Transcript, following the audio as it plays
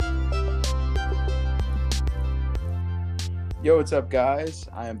Yo, what's up, guys?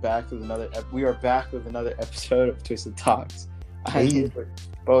 I am back with we are back with another episode of Twisted Talks. I'm here with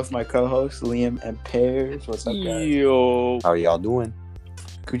both my co-hosts, Liam and Pears. What's up, guys? Yo. How y'all doing?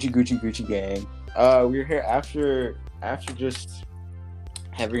 Gucci gang. We're here after just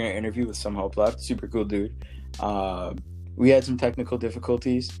having an interview with Some Hope Left. Super cool dude. We had some technical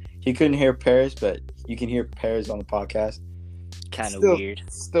difficulties. He couldn't hear Pears, but you can hear Pears on the podcast. Kind of weird.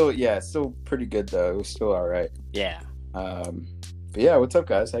 Still pretty good though. It was still all right. Yeah. But yeah, what's up,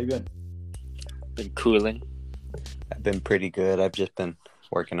 guys? How you been? Been cooling. I've been pretty good. I've just been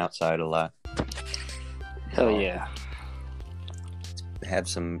working outside a lot. Hell yeah. Had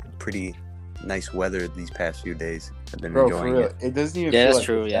some pretty nice weather these past few days. I've been Bro, enjoying for real. it. It doesn't even Yeah, feel that's like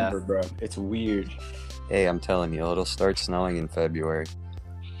true, December, bro. It's weird. Hey, I'm telling you, it'll start snowing in February.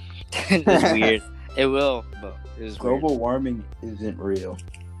 It's weird. It will, but it was Global warming isn't real.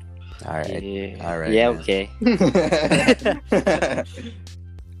 All right. Yeah. All right. Yeah, man. okay.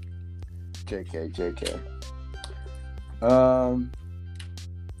 JK. All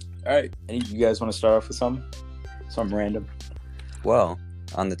right. You guys want to start off with something random? Well,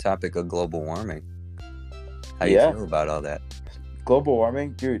 on the topic of global warming, how Yeah. you feel about all that? Global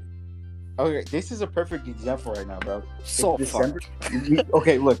warming, dude. Okay, this is a perfect example right now, bro. So It's far.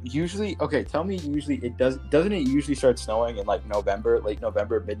 Okay, look. Tell me. Usually, doesn't it usually start snowing in like November, late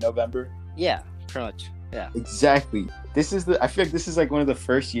November, mid-November? Yeah, pretty much. Yeah. Exactly. I feel like this is like one of the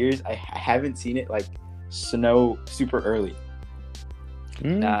first years I haven't seen it like snow super early.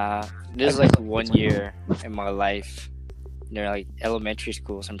 Nah, there's like one year in my life, like elementary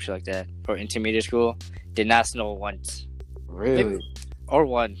school, some shit like that, or intermediate school, did not snow once. Really? Or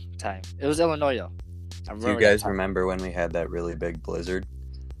one time. It was Illinois, though. I Do you guys remember when we had that really big blizzard?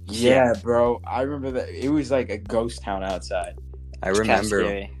 Yeah, bro. I remember that. It was like a ghost town outside. I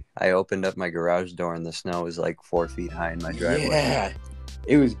remember I opened up my garage door and the snow was like 4 feet high in my driveway. Yeah.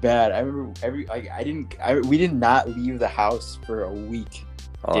 It was bad. I remember we did not leave the house for a week.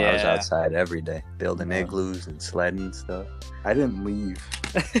 Oh, I was Yeah. outside every day, building Yeah. igloos and sledding and stuff. I didn't leave.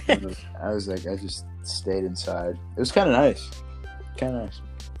 I just stayed inside. It was kind of nice.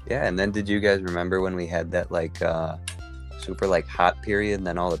 Yeah, and then did you guys remember when we had that like super like hot period and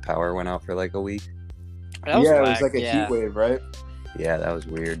then all the power went out for like a week? It was like a heat wave, right? Yeah, that was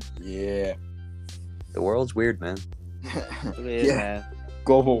weird. Yeah. The world's weird, man. It is, man.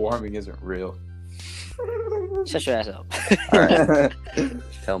 Global warming isn't real. Shut your ass up. All right.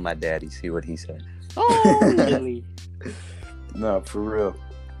 Tell my daddy, see what he said. Oh, really? No, for real.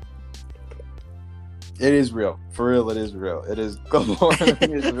 It is real. For real, it is real. It is global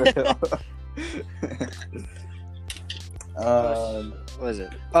warming is real. What is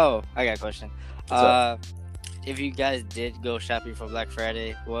it? Oh, I got a question. What's up? If you guys did go shopping for Black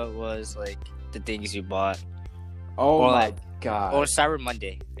Friday, what was like the things you bought? Oh Or my like- god. Or Cyber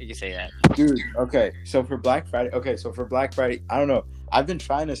Monday, you can say that. Dude, okay. So for Black Friday, I don't know. I've been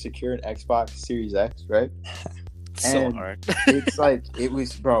trying to secure an Xbox Series X, right? So And hard. It's like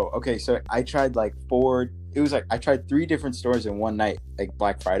bro. Okay, so I tried like I tried 3 different stores in one night, like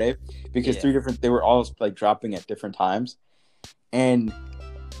Black Friday, because Yeah. they were all like dropping at different times, and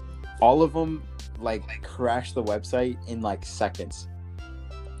all of them like crashed the website in like seconds,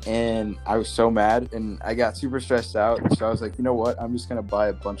 and I was so mad, and I got super stressed out. So I was like, you know what? I'm just gonna buy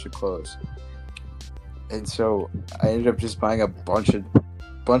a bunch of clothes, and so I ended up just buying a bunch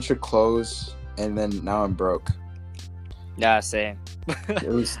of clothes, and then now I'm broke. Nah, same. It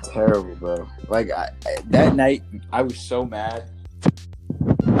was terrible, bro. Like that night, I was so mad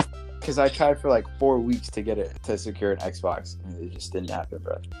because I tried for like 4 weeks to secure an Xbox, and it just didn't happen,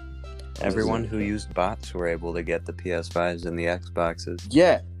 bro. Everyone who used bots were able to get the PS5s and the Xboxes.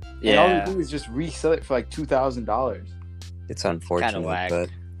 Yeah, and all Yeah. you do is just resell it for like $2,000. It's unfortunate, whack. but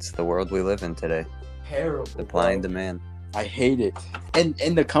it's the world we live in today. Terrible. Supply and bro. demand. I hate it, and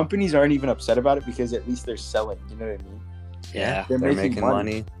the companies aren't even upset about it because at least they're selling. You know what I mean? Yeah. They're They're making making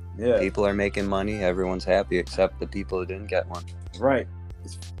money. Yeah, People are making money. Everyone's happy except the people who didn't get one. right.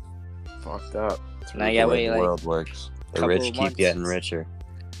 It's fucked up. It's Now really you the gotta way wait, the like, world works. The couple rich of keep months. getting richer.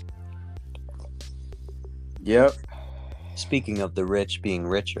 Yep. Speaking of the rich being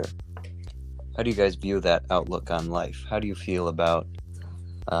richer, how do you guys view that outlook on life? How do you feel about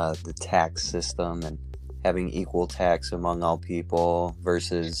the tax system and having equal tax among all people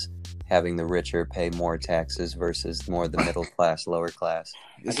versus having the richer pay more taxes versus more the middle class, lower class?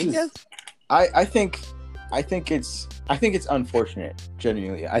 I think it's unfortunate.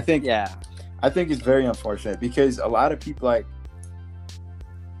 Genuinely, I think it's very unfortunate because a lot of people like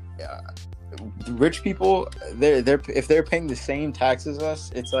rich people, they're if they're paying the same taxes as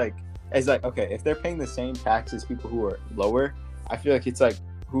us, it's like it's like, okay, if they're paying the same tax as people who are lower, I feel like it's like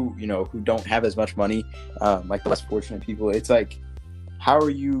who don't have as much money, like less fortunate people. It's like, how are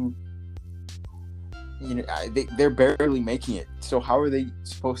you? They're barely making it. So how are they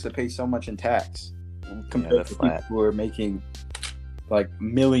supposed to pay so much in tax compared to people who are making like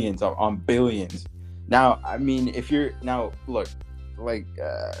millions on billions? Now, I mean, if you're now look, like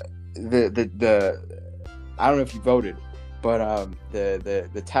the I don't know if you voted, but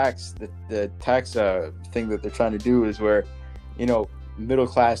the tax thing that they're trying to do is where, middle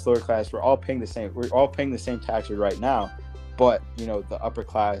class, lower class, we're all paying the same tax rate right now. But, the upper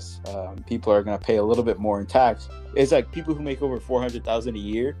class people are going to pay a little bit more in tax. It's like people who make over $400,000 a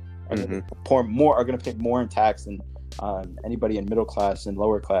year are going to pay more in tax than anybody in middle class and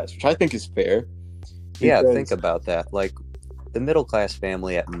lower class, which I think is fair. Yeah, think about that. Like, the middle class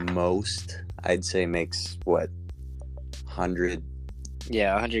family at most, I'd say, makes what, 100?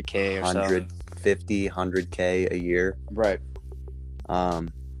 Yeah, 100K or 150, 100K a year. Right.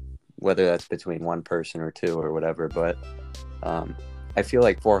 Whether that's between one person or two or whatever, but I feel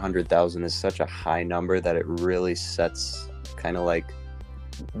like 400,000 is such a high number that it really sets kind of like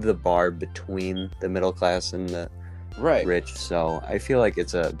the bar between the middle class and the rich. So I feel like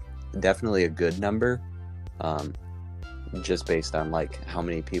it's definitely a good number, just based on like how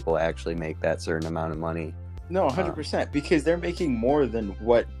many people actually make that certain amount of money. No, 100%, because they're making more than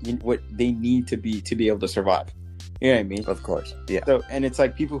what they need to be able to survive. You know what I mean? Of course, yeah. So, and it's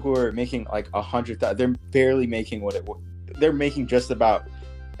like people who are making like 100,000, they're barely making they're making just about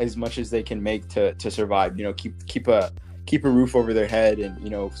as much as they can make to survive. Keep a roof over their head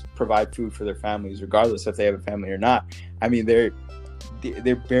and provide food for their families, regardless if they have a family or not. I mean, they're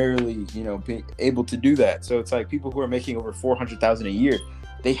barely being able to do that. So it's like people who are making over 400,000 a year,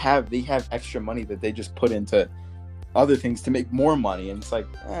 they have extra money that they just put into other things to make more money, and it's like,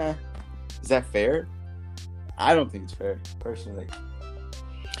 is that fair? I don't think it's fair, personally.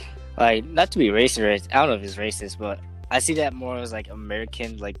 Like, not to be racist, I don't know if it's racist, but I see that more as like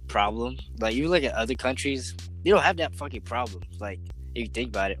American like problem. Like, you look at other countries, they don't have that fucking problem. Like, if you think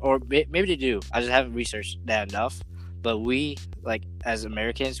about it, or maybe they do. I just haven't researched that enough. But we, like, as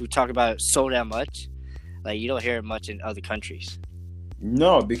Americans, we talk about it so damn much. Like, you don't hear it much in other countries.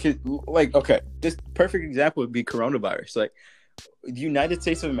 No, because, like, okay, this perfect example would be coronavirus. Like, the United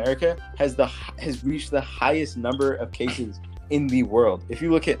States of America has reached the highest number of cases in the world. If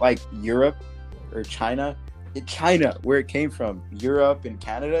you look at like Europe or China, where it came from, Europe and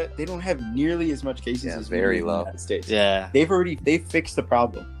Canada, they don't have nearly as much cases as very in the low. United States. Yeah, they've fixed the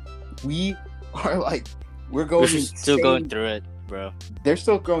problem. We are like, we're still going through it, bro. They're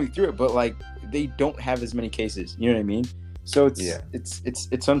still going through it, but like they don't have as many cases. You know what I mean? So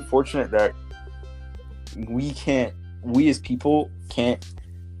it's unfortunate that we as people can't,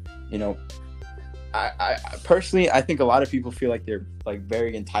 I personally, I think a lot of people feel like they're like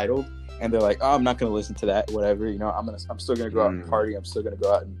very entitled, and they're like, oh, I'm not going to listen to that, whatever, I'm still going to go out and party. I'm still going to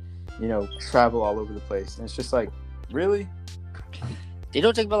go out and, travel all over the place. And it's just like, really? They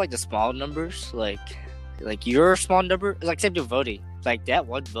don't think about like the small numbers, like your small number, like same to voting. Like, that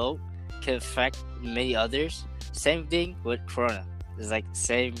one vote can affect many others. Same thing with Corona. It's like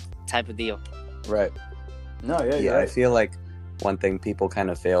same type of deal. Right. No, yeah. Right. I feel like one thing people kind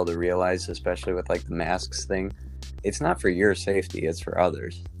of fail to realize, especially with like the masks thing, it's not for your safety, it's for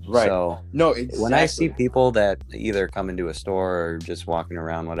others. Right. So no, exactly. When I see people that either come into a store or just walking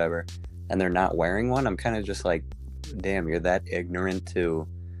around, whatever, and they're not wearing one, I'm kind of just like, damn, you're that ignorant to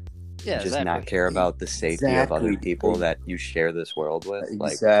not care about the safety of other people that you share this world with.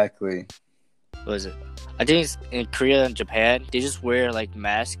 Exactly. What is it? I think it's in Korea and Japan, they just wear like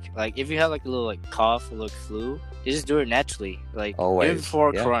masks. Like, if you have like a little like cough or like flu, they just do it naturally. Like, always. Even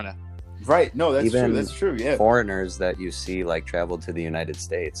before Corona. Right. No, that's even true. That's true. Yeah. Foreigners that you see like travel to the United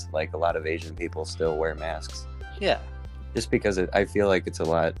States, like a lot of Asian people still wear masks. Yeah. Just because I feel like it's a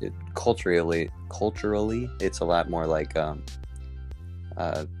lot culturally, it's a lot more like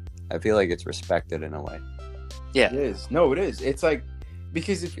I feel like it's respected in a way. Yeah. It is. No, it is. It's like,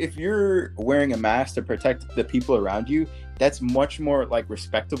 because if you're wearing a mask to protect the people around you, that's much more like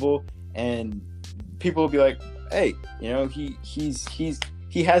respectable, and people will be like, hey,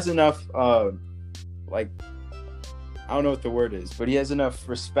 he has enough like, I don't know what the word is, but he has enough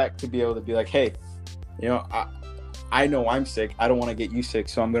respect to be able to be like, hey, I know I'm sick, I don't want to get you sick,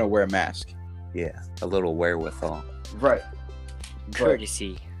 so I'm gonna wear a mask. Yeah, a little wherewithal. Right.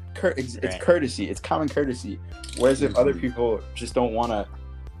 Courtesy. It's courtesy. It's common courtesy. Whereas if other people just don't want to,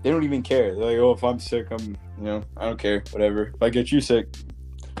 they don't even care. They're like, oh, if I'm sick, I don't care, whatever. If I get you sick,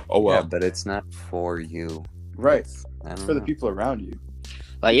 oh well. Yeah, but it's not for you. Right. It's for the people around you.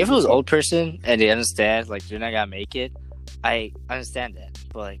 Like if it was old person and they understand like they're not gonna make it, I understand that.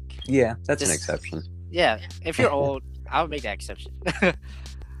 But like, Yeah, that's an just- exception. yeah, if you're old, I would make that exception.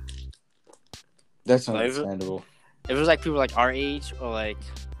 That's Like, understandable. if it was like people like our age or like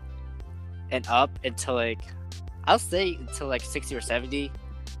and up until like, I'll say until like 60 or 70,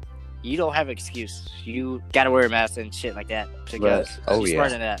 you don't have an excuse. You gotta wear a mask and shit like that because Oh, you're yeah. smarter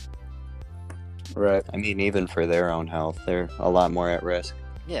than that. Right. I mean, even for their own health, they're a lot more at risk.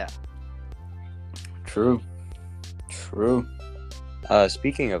 Yeah. True.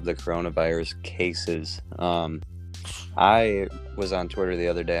 Speaking of the coronavirus cases, I was on Twitter the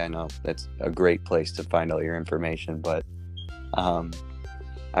other day. I know that's a great place to find all your information, but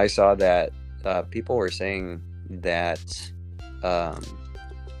I saw that people were saying that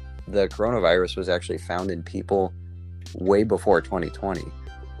the coronavirus was actually found in people way before 2020.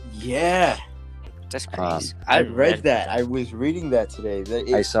 Yeah. That's crazy. I read that. I was reading that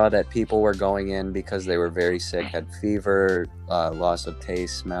today. I saw that people were going in because they were very sick, had fever, loss of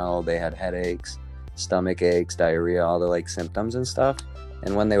taste, smell, they had headaches, stomach aches, diarrhea, all the like symptoms and stuff.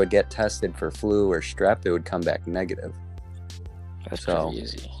 And when they would get tested for flu or strep, it would come back negative. That's So-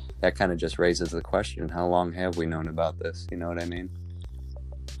 crazy. That kind of just raises the question, how long have we known about this? You know what I mean?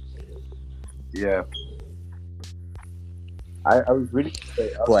 Yeah. I was reading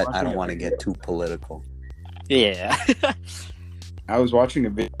today. But I don't want to get too political. Yeah. I was watching a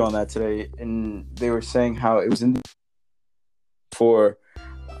video on that today, and they were saying how it was for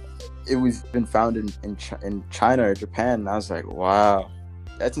it was been found in China or Japan, and I was like, wow,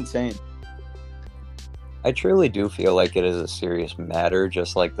 that's insane. I truly do feel like it is a serious matter,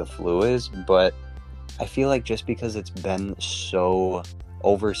 just like the flu is, but I feel like just because it's been so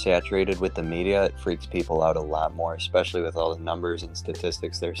oversaturated with the media, it freaks people out a lot more, especially with all the numbers and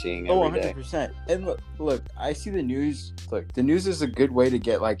statistics they're seeing every day. 100%. And look, I see the news. Look, the news is a good way to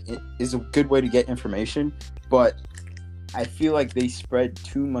get information, but I feel like they spread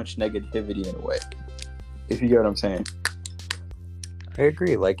too much negativity in a way. If you get what I'm saying. I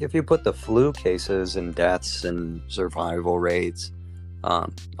agree. Like, if you put the flu cases and deaths and survival rates,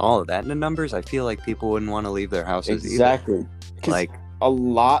 all of that into numbers, I feel like people wouldn't want to leave their houses Exactly. either. Like, a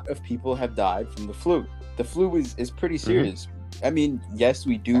lot of people have died from the flu. The flu is pretty serious. I mean, yes,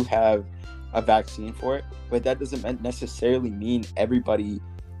 we do have a vaccine for it, but that doesn't necessarily mean everybody,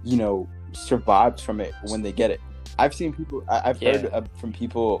 survives from it when they get it. I've seen people. I've heard from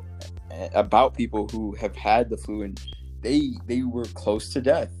people about people who have had the flu and they were close to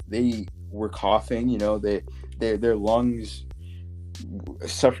death. They were coughing. Their lungs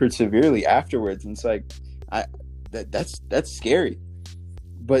suffered severely afterwards, and it's like, that's scary.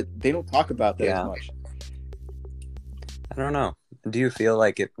 But they don't talk about that as much. I don't know. Do you feel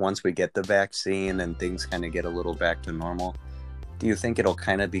like once we get the vaccine and things kind of get a little back to normal, do you think it'll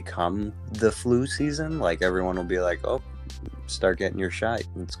kind of become the flu season? Like everyone will be like, oh, start getting your shot.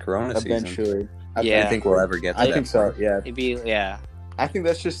 It's Corona season. Eventually. I don't think we'll ever get to that. I think so, yeah. It'd be, yeah. I think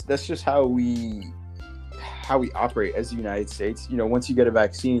that's just how we operate as the United States. Once you get a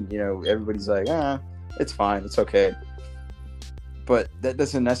vaccine, everybody's like, it's fine, it's okay. But that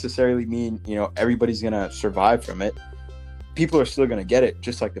doesn't necessarily mean, everybody's going to survive from it. People are still going to get it,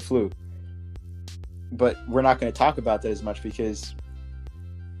 just like the flu. But we're not going to talk about that as much because,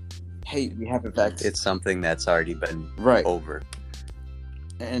 hey, we have a vaccine. It's something that's already been over.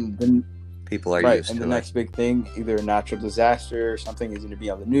 And then people are used to it. And the next big thing, either a natural disaster or something is going to be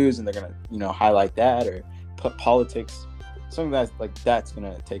on the news and they're going to, highlight that or put politics. Something that's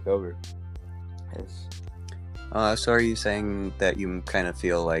going to take over. So are you saying that you kind of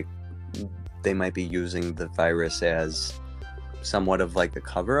feel like they might be using the virus as somewhat of like a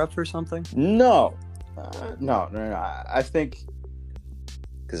cover-up or something? No. No. I think...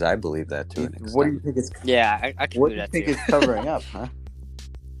 Because I believe that to an extent. What do you think it's... Yeah, I can what do that do you think too. it's covering up, huh?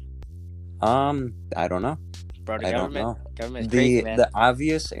 I don't know. Bro, the I don't government, know. government's crazy, man. The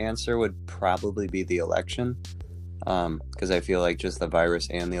obvious answer would probably be the election. Because I feel like just the virus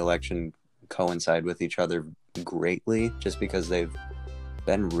and the election coincide with each other greatly, just because they've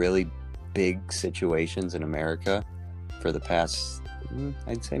been really big situations in America for the past,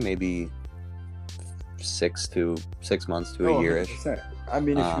 I'd say maybe 6 months to a year-ish. 100%. I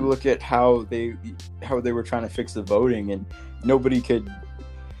mean, if you look at how they were trying to fix the voting and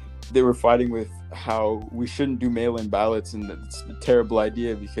they were fighting with how we shouldn't do mail-in ballots and it's a terrible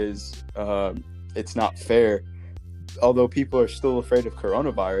idea because it's not fair. Although people are still afraid of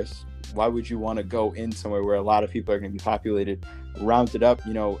coronavirus, why would you want to go in somewhere where a lot of people are going to be populated, rounded up,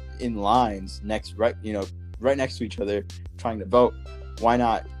 in lines right next to each other, trying to vote? Why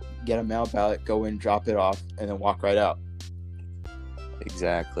not get a mail ballot, go in, drop it off, and then walk right out?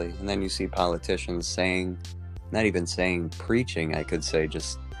 Exactly. And then you see politicians saying, not even saying preaching, I could say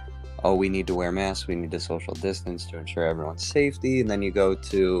just, oh, we need to wear masks, we need to social distance to ensure everyone's safety. And then you go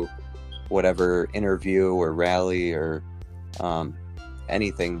to whatever interview or rally or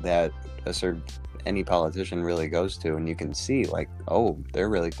anything that any politician really goes to, and you can see like, oh, they're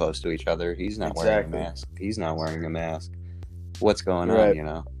really close to each other. He's not wearing a mask. He's not wearing a mask. What's going on, you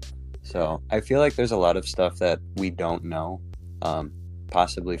know? So I feel like there's a lot of stuff that we don't know,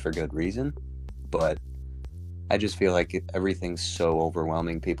 possibly for good reason, but I just feel like everything's so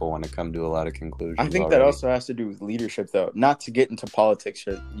overwhelming. People want to come to a lot of conclusions. I think that also has to do with leadership, though. Not to get into politics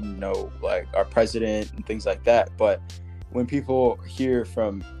or, you know, like our president and things like that, but when people hear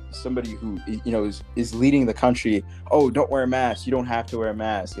from somebody who, you know, is leading the country, oh, don't wear a mask. You don't have to wear a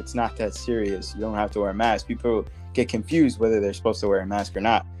mask. It's not that serious. You don't have to wear a mask. People get confused whether they're supposed to wear a mask or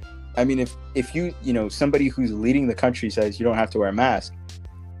not. I mean, if you know, somebody who's leading the country says you don't have to wear a mask,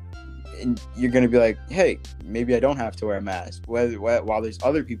 and you're going to be like, hey, maybe I don't have to wear a mask. While there's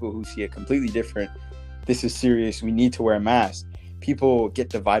other people who see it completely different, this is serious, we need to wear a mask. People get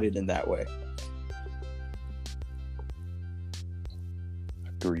divided in that way.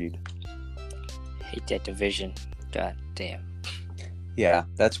 Agreed. Hate that division. God damn. Yeah,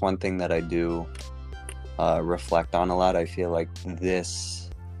 that's one thing that I do reflect on a lot. I feel like this,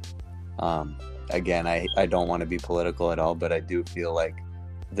 again, I don't want to be political at all, but I do feel like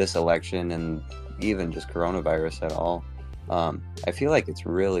this election and even just coronavirus at all, I feel like it's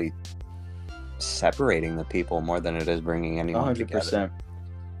really separating the people more than it is bringing anyone 100%. Together.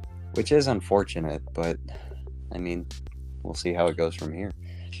 Which is unfortunate, but I mean, we'll see how it goes from here.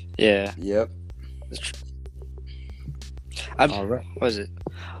 Yeah. Yep. All right. What is it?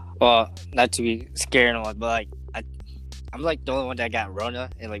 Well, not to be scaring on, but like I'm like the only one that got Rona,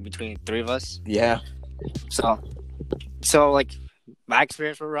 and like between the three of us. Yeah. So like my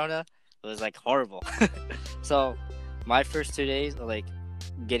experience with Rona was like horrible. So my first 2 days of like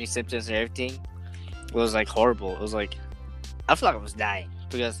getting symptoms and everything was like horrible. It was like I feel like I was dying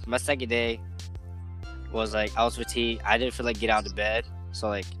because my second day was like I was fatigued. I didn't feel like getting out of bed. So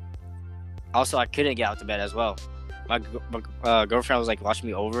like also I couldn't get out of bed as well. My girlfriend was like watching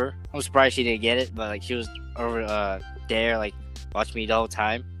me over. I'm surprised she didn't get it, but like she was over there like watching me the whole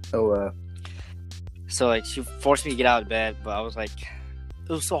time. Oh So like she forced me to get out of bed, but I was like, it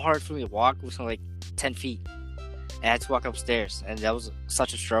was so hard for me to walk. It was like 10 feet. And I had to walk upstairs, and that was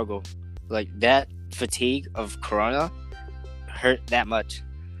such a struggle. Like that fatigue of Corona hurt that much.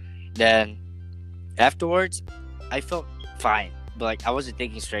 Then afterwards, I felt fine, but like I wasn't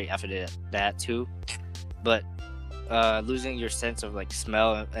thinking straight after that too. But losing your sense of like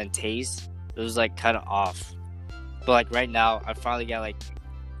smell and taste, it was like kind of off. But like right now, I finally got like,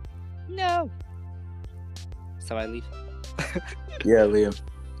 no. So I leave. Yeah, Liam.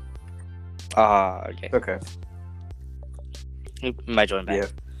 Okay. Okay. You might join back.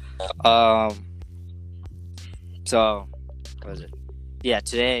 Yeah. So, what was it? Yeah,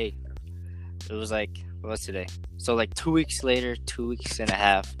 today, it was like, what was today? So like 2 weeks later, 2 weeks and a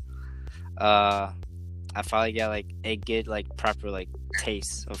half, I finally got like a good like proper like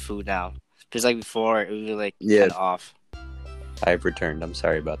taste of food now. Because like before, it was like kind of off. I've returned. I'm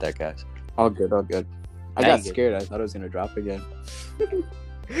sorry about that, guys. All good. I got scared. I thought it was gonna drop again.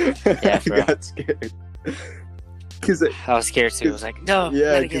 Yeah, I got scared. Cause I was scared too. I was like, no.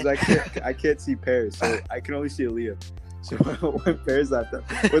 Yeah, because I can't see Paris, so I can only see Liam. So when Paris left, when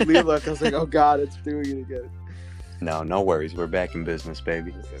Liam left, I was like, oh god, it's doing it again. No worries. We're back in business,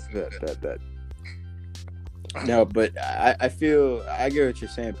 baby. That. No, but I feel I get what you're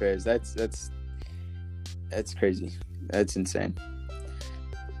saying, Paris. That's crazy. That's insane.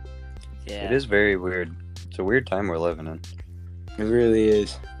 Yeah. It is very weird. It's a weird time we're living in. It really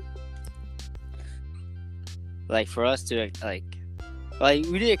is. Like for us to like we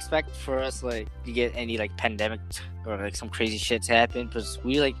didn't expect for us like to get any like pandemic or like some crazy shit to happen, because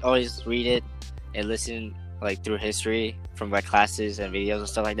we like always read it and listen like through history from like classes and videos and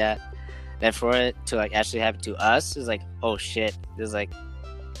stuff like that. Then for it to like actually happen to us is like, oh shit, there's like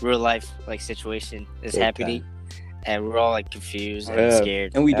real life like situation is happening. And we're all like confused and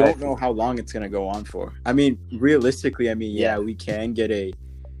scared. And we don't know how long it's gonna go on for. I mean, realistically, we can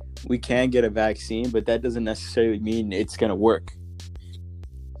get a vaccine, but that doesn't necessarily mean it's gonna work.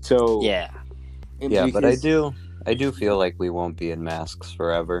 So but I do feel like we won't be in masks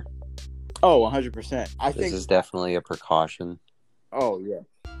forever. Oh, 100%. I think this is definitely a precaution. Oh yeah,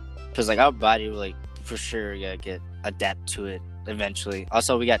 because like our body will like for sure adapt to it eventually.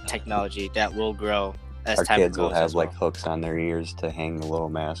 Also, we got technology that will grow. Our kids will have like hooks on their ears to hang the little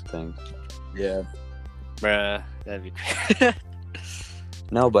mask thing. Yeah. Bruh, that'd be great.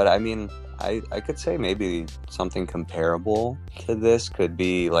 No, but I mean, I could say maybe something comparable to this could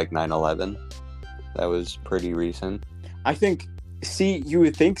be like 9/11. That was pretty recent. I think, see, you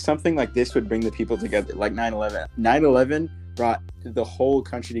would think something like this would bring the people together, like 9/11. 9/11 brought the whole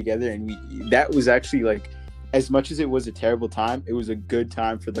country together, and that was actually like, as much as it was a terrible time, it was a good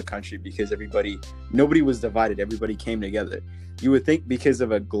time for the country because nobody was divided. Everybody came together. You would think because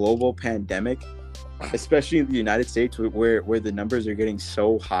of a global pandemic, especially in the United States where the numbers are getting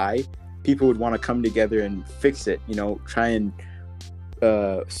so high, people would want to come together and fix it, try and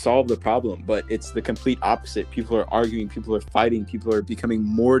solve the problem. But it's the complete opposite. People are arguing, people are fighting, people are becoming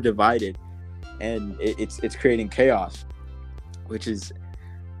more divided, and it's creating chaos, which is,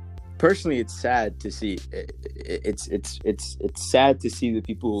 personally, it's sad to see. It's sad to see the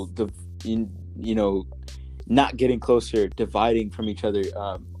people not getting closer, dividing from each other,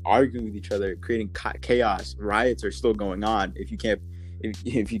 arguing with each other, creating chaos. Riots are still going on. If you can't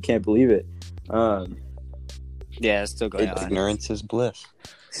believe it. Yeah, it's still going on. Ignorance is bliss.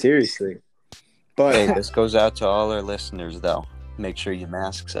 Seriously. But hey, this goes out to all our listeners, though. Make sure you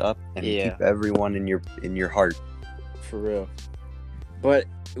masks up and keep everyone in your heart. For real. But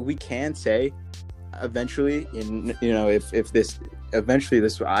we can say, eventually, if this eventually,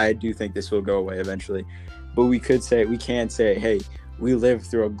 I do think this will go away eventually. But we can say, hey, we lived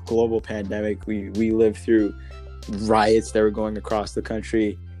through a global pandemic. We lived through riots that were going across the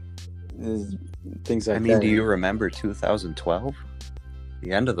country. Things like that. I mean, do you remember 2012?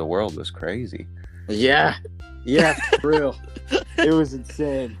 The end of the world was crazy. Yeah, for real. It was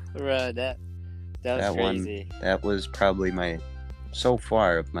insane. Bro, that was crazy. That was probably so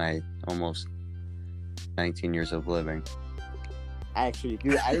far of my almost 19 years of living. Actually,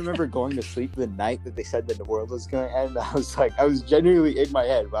 dude, I remember going to sleep the night that they said that the world was going to end. I was genuinely in my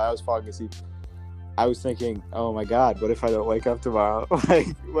head while I was falling asleep. I was thinking, oh my God, what if I don't wake up tomorrow?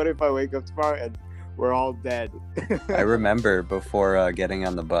 What if I wake up tomorrow and we're all dead? I remember before getting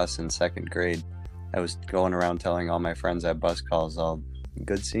on the bus in second grade, I was going around telling all my friends at bus calls,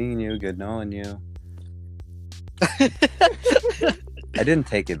 good seeing you, good knowing you. I didn't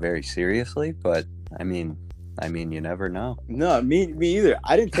take it very seriously, but I mean, you never know. No, me either.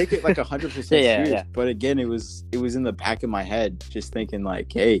 I didn't take it like 100% serious. But again, it was in the back of my head, just thinking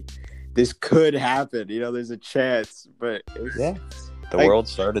like, hey, this could happen. There's a chance. But the world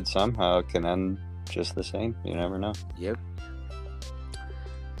started somehow. It can end just the same. You never know. Yep.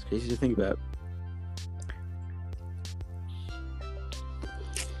 It's crazy to think about.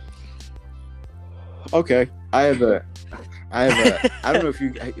 Okay, I don't know if you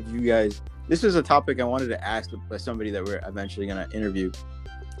guys. This is a topic I wanted to ask somebody that we're eventually going to interview,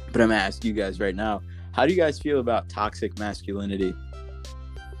 but I'm going to ask you guys right now. How do you guys feel about toxic masculinity?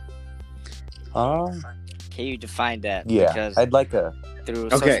 Can you define that? Yeah, because I'd like to. Through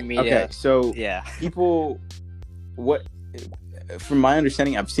social media. Okay, so people, from my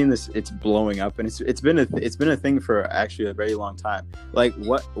understanding, I've seen this. It's blowing up, and it's been a thing for actually a very long time. Like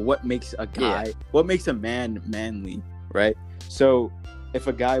what makes a guy? Yeah. What makes a man manly, right? So if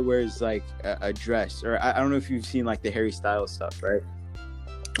a guy wears like a dress, or I don't know if you've seen like the Harry Styles stuff, right?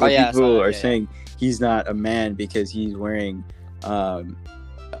 People are saying he's not a man because he's wearing a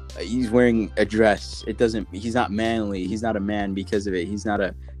dress. He's not manly. He's not a man because of it. He's not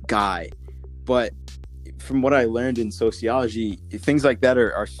a guy. But from what I learned in sociology, things like that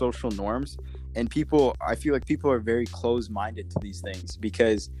are social norms, and I feel like people are very closed-minded to these things,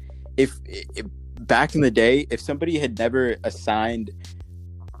 because if back in the day, if somebody had never assigned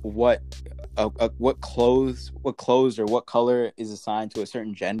what clothes or what color is assigned to a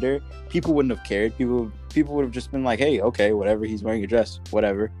certain gender, people wouldn't have cared. People would have just been like, hey, okay, whatever, he's wearing a dress,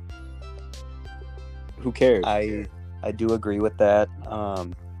 whatever. Who cares? I do agree with that.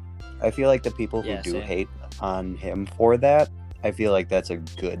 I feel like the people who do hate on him for that, I feel like that's a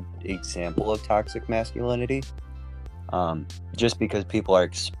good example of toxic masculinity. Just because people are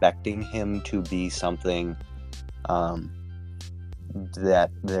expecting him to be something that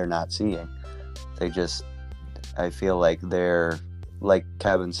they're not seeing. I feel like they're, like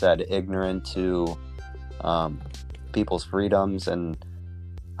Kevin said, ignorant to people's freedoms. And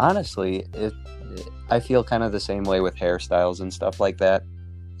honestly, I feel kind of the same way with hairstyles and stuff like that.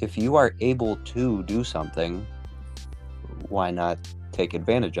 If you are able to do something, why not take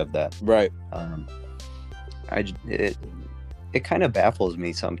advantage of that? Right. It kind of baffles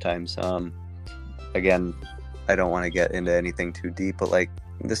me sometimes. Again, I don't want to get into anything too deep, but like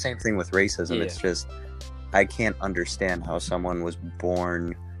the same thing with racism. Yeah. It's just, I can't understand how someone was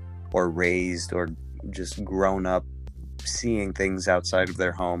born or raised or just grown up seeing things outside of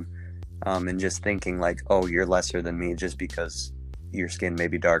their home, and just thinking like, oh, you're lesser than me just because your skin may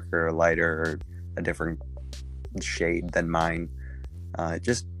be darker or lighter or a different shade than mine. It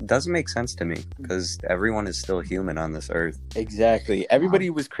just doesn't make sense to me because everyone is still human on this earth. Exactly. Everybody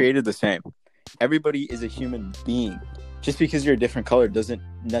was created the same. Everybody is a human being. Just because you're a different color doesn't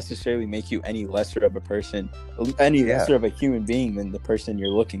necessarily make you any lesser of a person, lesser of a human being than the person you're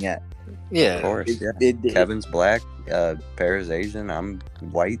looking at. Yeah, Of course, Kevin's black, Pear's Asian, I'm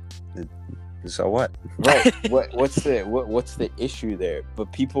white. So what? Right. What's the issue there?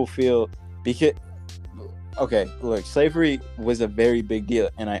 But people feel because okay, look, slavery was a very big deal,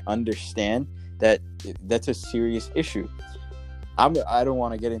 and I understand that that's a serious issue. I don't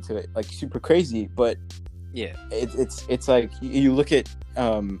want to get into it like super crazy, but yeah, it's like you look at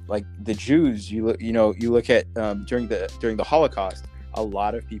like the Jews, you look at during the Holocaust, a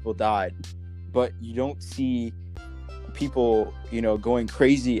lot of people died, but you don't see people going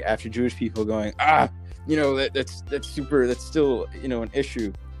crazy after Jewish people going that's still an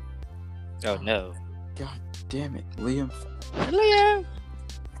issue. Oh no. God damn it, Liam.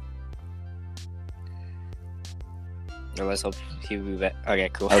 Well, let's hope he'll be back. Okay,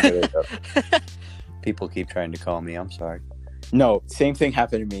 cool. Okay, there you go. People keep trying to call me. I'm sorry. No, same thing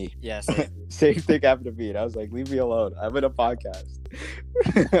happened to me. Yeah, same thing happened to me, and I was like, leave me alone. I'm in a podcast.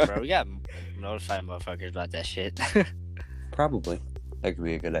 Bro, we got notified motherfuckers about that shit. Probably. That could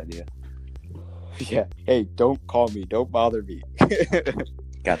be a good idea. Yeah. Hey, don't call me. Don't bother me.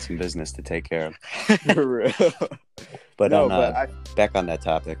 Got some business to take care of. For real. But back on that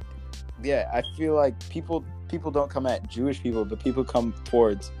topic. Yeah, I feel like people don't come at Jewish people, but people come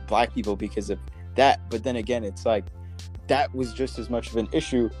towards black people because of that. But then again, it's like that was just as much of an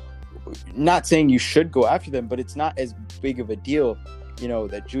issue. Not saying you should go after them, but it's not as big of a deal,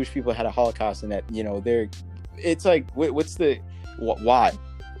 that Jewish people had a Holocaust and that, it's like, why?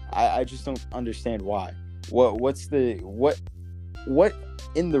 I just don't understand why. What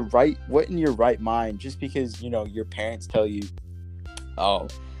in your right mind, just because, your parents tell you, oh,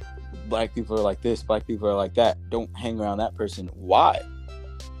 black people are like this, black people are like that, don't hang around that person. Why?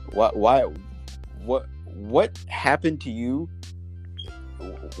 What happened to you?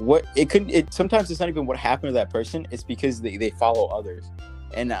 Sometimes it's not even what happened to that person, it's because they follow others,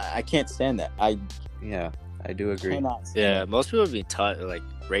 and I can't stand that. I do agree. Yeah, most people would be taught like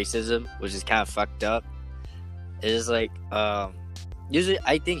racism, which is kind of fucked up. It is like usually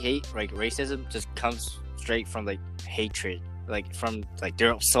I think racism just comes straight from like hatred, like from like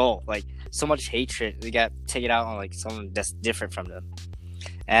their own soul, like so much hatred they got to take it out on like someone that's different from them,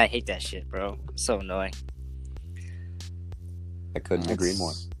 and I hate that shit, bro. It's so annoying. I couldn't agree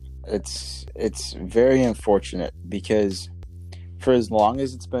more. It's very unfortunate because for as long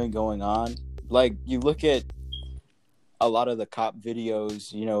as it's been going on, like you look at a lot of the cop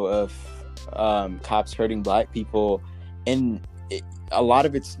videos, of cops hurting black people, and a lot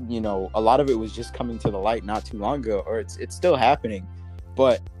of it was just coming to the light not too long ago, or it's still happening,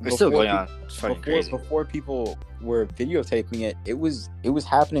 but it's still going on. It's fucking crazy. Before people were videotaping it, it was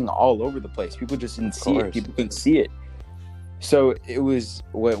happening all over the place. People just didn't see it. People couldn't see it. So it was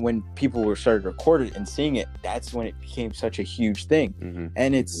when people were started recording and seeing it, that's when it became such a huge thing. Mm-hmm.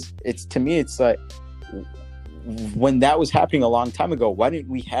 And it's to me, it's like when that was happening a long time ago, why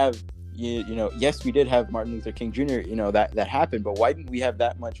didn't we have yes, we did have Martin Luther King Jr. That happened, but why didn't we have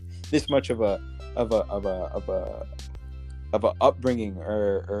this much of a upbringing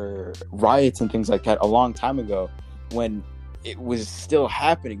or riots and things like that a long time ago when it was still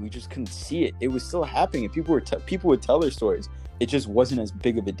happening? We just couldn't see it. It was still happening, and people would tell their stories. It just wasn't as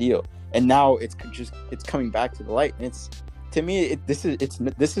big of a deal. And now it's coming back to the light. And it's, to me, this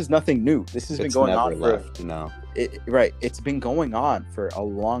is nothing new. This has been going on it's been going on for a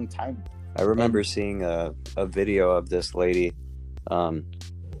long time. I remember seeing a video of this lady,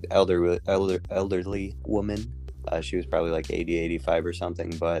 elderly woman. She was probably like 80, 85 or something,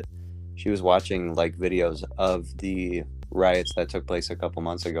 but she was watching like videos of the riots that took place a couple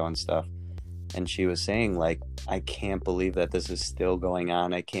months ago and stuff, and she was saying like, I can't believe that this is still going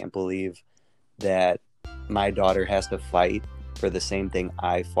on. I can't believe that my daughter has to fight for the same thing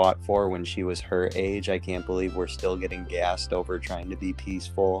I fought for when she was her age. I can't believe we're still getting gassed over trying to be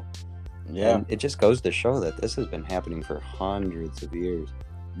peaceful. Yeah, and it just goes to show that this has been happening for hundreds of years,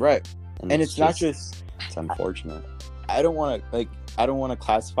 right? And it's not just it's unfortunate. I don't want to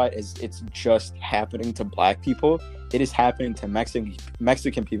classify it as it's just happening to black people. It is happening to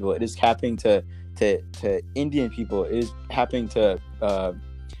Mexican people. It is happening to Indian people. It is happening to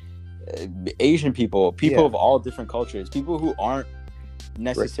Asian people of all different cultures, people who aren't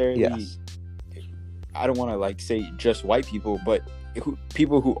necessarily, I don't want to like say just white people, but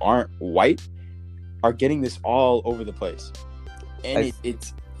people who aren't white are getting this all over the place. and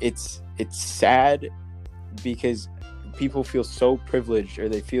it's sad because people feel so privileged, or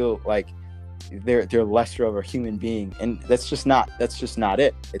they feel like they're lesser of a human being, and that's just not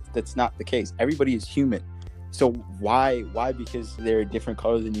it. That's not the case. Everybody is human. So why because they're a different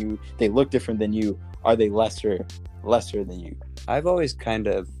color than you, they look different than you, are they lesser than you? I've always kind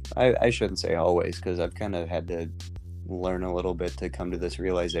of, I shouldn't say always, because I've kind of had to learn a little bit to come to this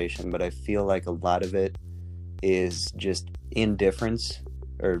realization, but I feel like a lot of it is just indifference,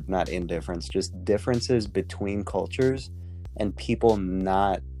 or not indifference, just differences between cultures and people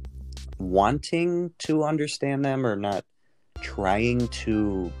not wanting to understand them, or not trying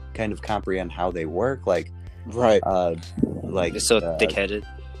to kind of comprehend how they work. Like, right, like They're so thick-headed.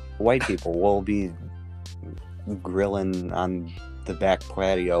 white people will be grilling on the back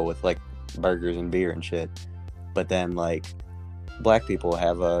patio with like burgers and beer and shit, but then like black people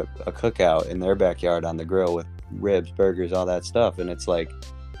have a cookout in their backyard on the grill with ribs, burgers, all that stuff. And it's like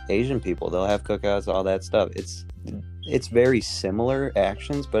Asian people, they'll have cookouts, all that stuff. It's very similar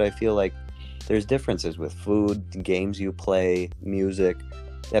actions, but I feel like there's differences with food, games you play, music,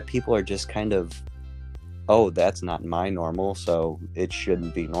 that people are just kind of, oh, that's not my normal, so it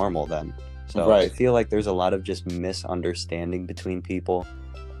shouldn't be normal then. So right. I feel like there's a lot of just misunderstanding between people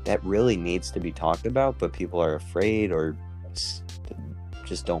that really needs to be talked about, but people are afraid or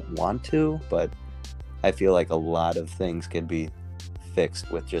just don't want to. But I feel like a lot of things could be fixed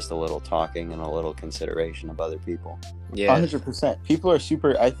with just a little talking and a little consideration of other people. Yeah, 100%. People are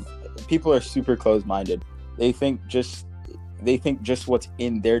super closed-minded. They think just what's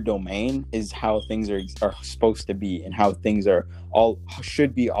in their domain is how things are supposed to be, and how things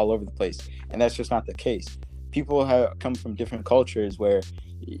should be all over the place. And that's just not the case. People have come from different cultures where,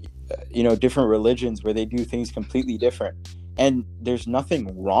 different religions where they do things completely different. And there's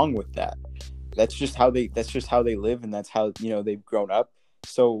nothing wrong with that. That's just how they live, and that's how, they've grown up.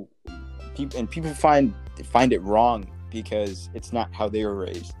 So people find it wrong because it's not how they were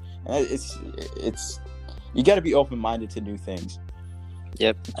raised. And it's you got to be open-minded to new things.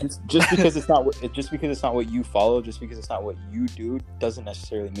 Yep. Just because it's not what you follow, just because it's not what you do, doesn't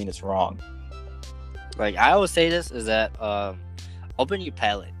necessarily mean it's wrong. Like, I always say this is that open your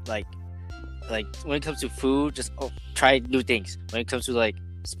palate. Like when it comes to food, just try new things. When it comes to like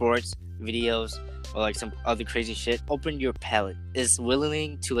sports, videos, or like some other crazy shit, open your palate. Is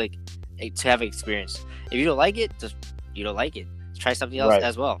willing to have an experience. If you don't like it, you don't like it. Try something else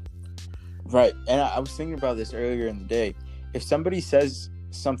as well. Right. And I was thinking about this earlier in the day. If somebody says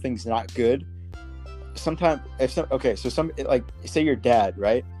something's not good, sometimes say your dad,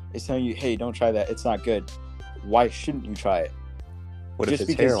 right, is telling you, hey, don't try that, it's not good. Why shouldn't you try it? What just if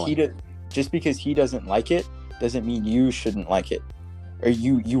it's because heroin? Just because he doesn't like it doesn't mean you shouldn't like it, or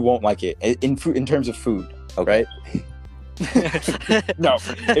you won't like it in terms of food. Okay. Right? No,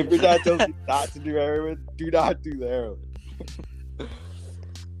 if your dad tells you not to do heroin, do not do the heroin.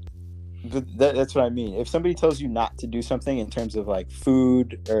 But that's what I mean. If somebody tells you not to do something in terms of like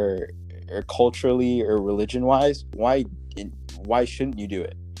food or culturally or religion wise, why shouldn't you do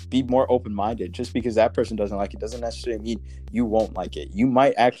it? Be more open-minded. Just because that person doesn't like it doesn't necessarily mean you won't like it. You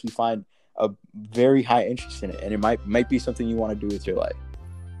might actually find a very high interest in it, and it might be something you want to do with your life.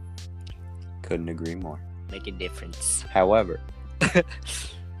 Couldn't agree more. Make a difference. However,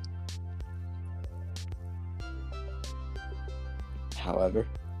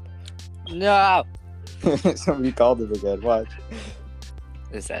 No. Somebody called it again. Watch.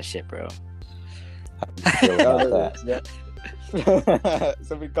 It's that shit, bro. how do you feel about that? Yeah.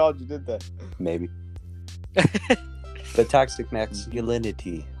 Somebody called you, did that? Maybe. The toxic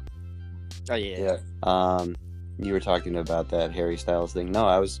masculinity. Oh yeah. You were talking about that Harry Styles thing. No,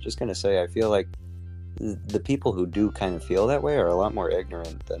 I was just gonna say I feel like the people who do kind of feel that way are a lot more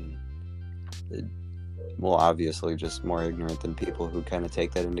ignorant than, well, obviously just more ignorant than people who kind of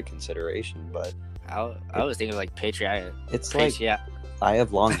take that into conceration. But I was thinking like patriotic. It's like, I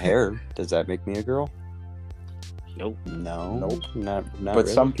have long hair. Does that make me a girl? Nope. Nope. Not But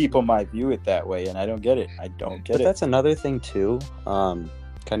really. some people might view it that way, and I don't get it. But that's another thing too. Kind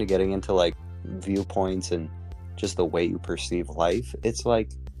of getting into like viewpoints and just the way you perceive life. It's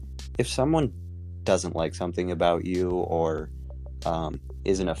like, if someone doesn't like something about you, or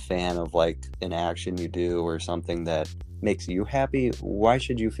isn't a fan of like an action you do or something that makes you happy, why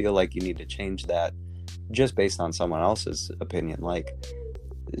should you feel like you need to change that just based on someone else's opinion? Like,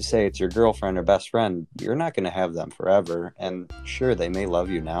 say it's your girlfriend or best friend, you're not going to have them forever, and sure, they may love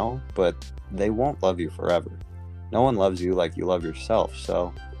you now, but they won't love you forever. No one loves you like you love yourself.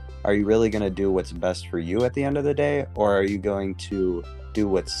 So are you really going to do what's best for you at the end of the day, or are you going to do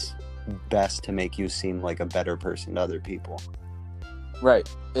what's best to make you seem like a better person to other people? Right.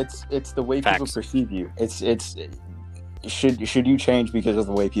 It's the way people Facts. perceive you. It's should you change because of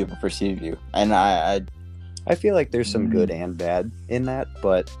the way people perceive you? And I feel like there's some good and bad in that,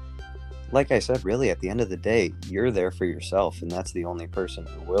 but like I said, really at the end of the day, you're there for yourself, and that's the only person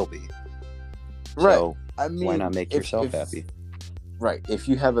who will be. right. So I mean, why not make yourself if happy? right, if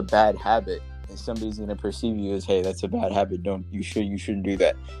you have a bad habit and somebody's gonna perceive you as, hey, that's a bad habit. You shouldn't do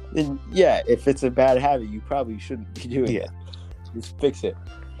that. Then yeah, if it's a bad habit, you probably shouldn't be doing Yeah. it. Just fix it.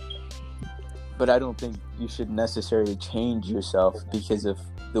 But I don't think you should necessarily change yourself because of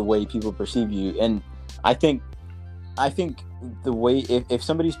the way people perceive you. And I think the way if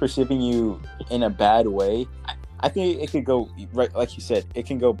somebody's perceiving you in a bad way, I think it could go right, like you said, it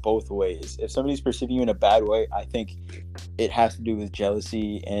can go both ways. If somebody's perceiving you in a bad way, I think it has to do with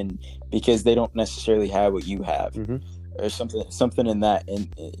jealousy and because they don't necessarily have what you have, Mm-hmm. or something in that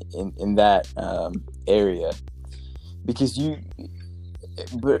in that area. Because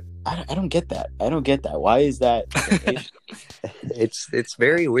but I don't get that. I don't get that. Why is that? It's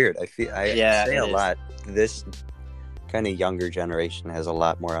very weird. I Yeah, say it a is. lot. This kind of younger generation has a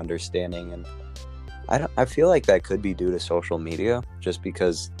lot more understanding, and I feel like that could be due to social media, just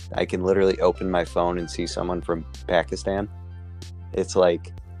because I can literally open my phone and see someone from Pakistan. It's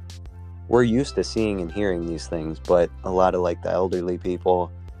like we're used to seeing and hearing these things, but a lot of like the elderly people,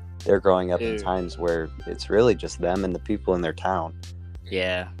 they're growing up in Dude. times where it's really just them and the people in their town.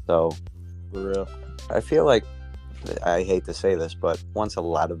 Yeah. So For real. I feel like, I hate to say this, but once a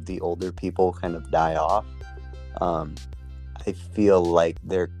lot of the older people kind of die off, I feel like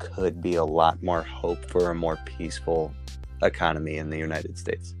there could be a lot more hope for a more peaceful economy in the United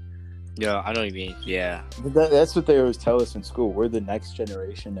States. Yeah, I know what you mean. Yeah. That's what they always tell us in school. We're the next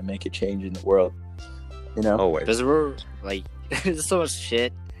generation to make a change in the world. You know? Always. Because we're like, there's so much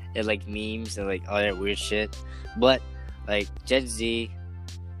shit and like memes and like all that weird shit. But like Gen Z,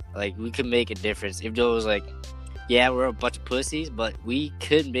 like we could make a difference. If it was like, yeah, we're a bunch of pussies, but we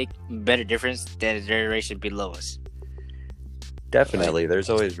could make a better difference than the generation below us. Definitely. There's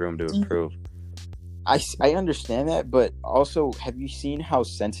always room to improve. I understand that, but also, have you seen how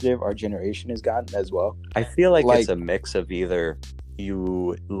sensitive our generation has gotten as well? I feel like Like- it's a mix of either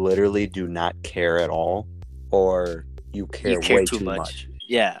you literally do not care at all, or you care, way too much.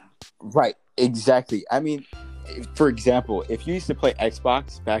 Yeah. Right, exactly. I mean, for example, if you used to play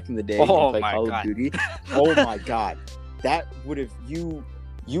Xbox back in the day Oh and play my Call God. of Duty, oh my God, that would have you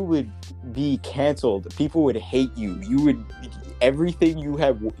would be canceled. People would hate you. You would everything you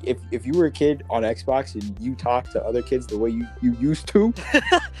have. If you were a kid on Xbox and you talked to other kids the way you used to,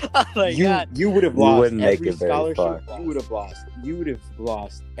 Oh my God. you would have You lost wouldn't make every it very scholarship. far. You would have lost. You would have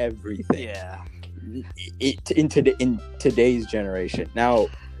lost everything. Yeah. In today's generation. Now,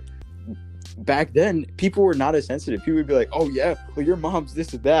 back then, people were not as sensitive. People would be like, "Oh yeah, well your mom's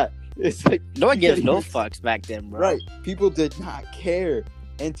this and that." It's like No one gives no you- fucks back then, bro. Right. People did not care.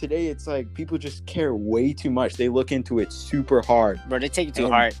 And today it's like people just care way too much. They look into it super hard. Bro, they take it too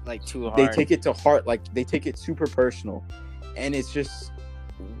And hard. Like, too hard. They take it to heart. Like they take it super personal. And it's just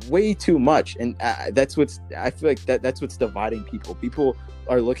way too much. And that's I feel like that's what's dividing people. People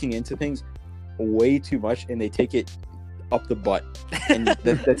are looking into things way too much and they take it up the butt. And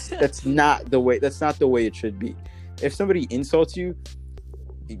that's not the way it should be. If somebody insults you,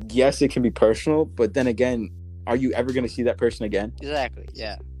 yes, it can be personal, but then again, are you ever going to see that person again? Exactly.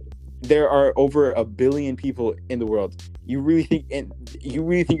 Yeah. There are over 1 billion people in the world. You really think you're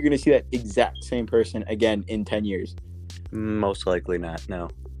going to see that exact same person again in 10 years? Most likely not. No.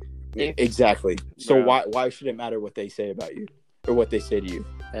 Yeah. Exactly. So Bro. why should it matter what they say about you or what they say to you?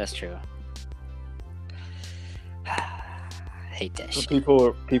 That's true. Hate that So shit.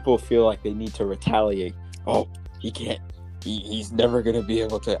 people feel like they need to retaliate. Oh, he can't. He's never going to be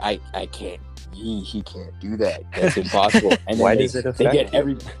able to. I can't. He can't do that. That's impossible. And then Why does it affect they get you?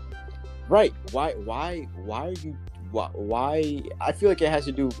 every right? Why are you? Why? I feel like it has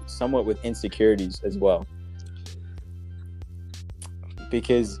to do somewhat with insecurities as well,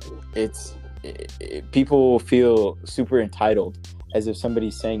 because people feel super entitled, as if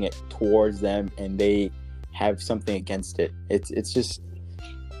somebody's saying it towards them and they have something against it. It's just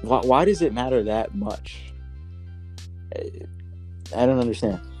why does it matter that much? I don't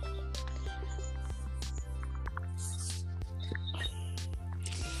understand.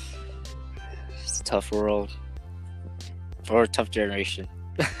 It's a tough world. Or a tough generation.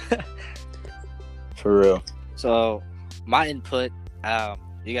 For real. So, my input,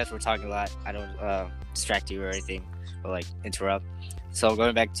 you guys were talking a lot. I don't distract you or anything, or like interrupt. So,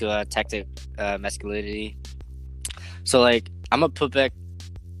 going back to tactic masculinity. So, like, I'm gonna put back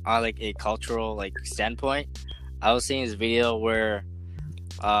on like a cultural like standpoint. I was seeing this video where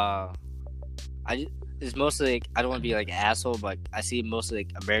It's mostly like, I don't want to be like an asshole, but I see mostly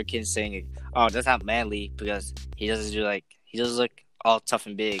like Americans saying, like, "Oh, that's not manly because he doesn't look all tough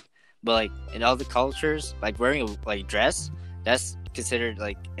and big." But like in other cultures, like wearing a like dress, that's considered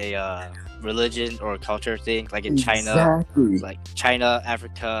like a religion or a culture thing. Like in China, Exactly. like China,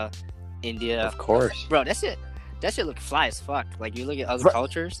 Africa, India. Of course. Bro, that's it. That shit look fly as fuck. Like you look at other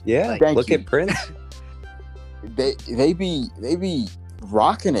cultures. Yeah, like, Thank look you. at Prince. They be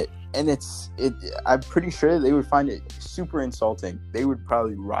rocking it, and I'm pretty sure they would find it super insulting. They would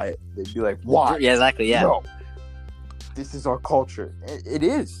probably riot. They'd be like, "Why? yeah, exactly. Yeah. No, this is our culture." It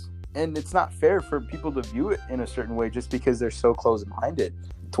is, and it's not fair for people to view it in a certain way just because they're so close-minded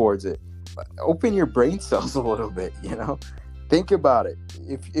towards it. Open your brain cells a little bit, you know. Think about it.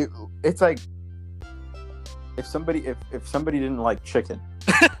 It's like if somebody didn't like chicken.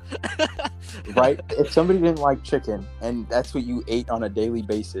 Right? If somebody didn't like chicken and that's what you ate on a daily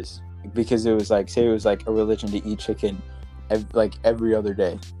basis because it was like, say it was like a religion to eat chicken every other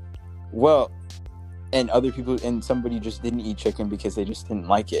day. Well, and other people, and somebody just didn't eat chicken because they just didn't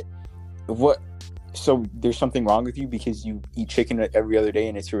like it. What? So there's something wrong with you because you eat chicken every other day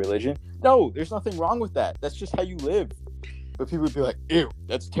and it's your religion? No, there's nothing wrong with that. That's just how you live. But people would be like, ew,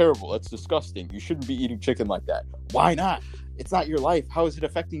 that's terrible. That's disgusting. You shouldn't be eating chicken like that. Why not? It's not your life. How is it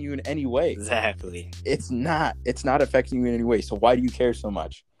affecting you in any way? Exactly. It's not affecting you in any way. So why do you care so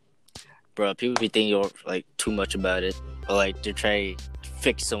much? Bro, people be thinking like too much about it. Or like they're trying to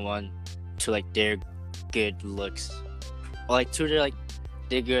fix someone to like their good looks. Or like to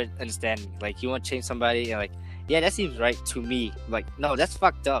their good understanding. Like you want to change somebody and like, yeah, that seems right to me. Like, no, that's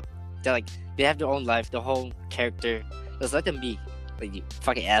fucked up. They're like, they have their own life, their whole character. Just let them be. Like, you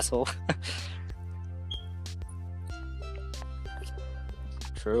fucking asshole.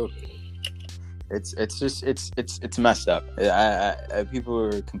 True. It's messed up. People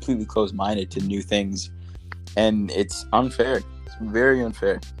are completely closed-minded to new things, and it's unfair. It's very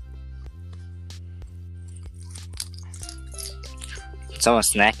unfair. Someone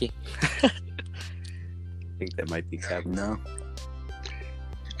snacky. I think that might be Kevin. No.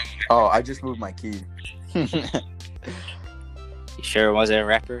 Oh, I just moved my key. You sure it wasn't a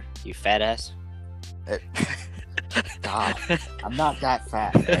rapper? You fat ass. God, I'm not that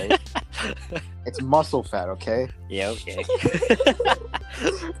fat, right? It's muscle fat, okay? Yeah, okay.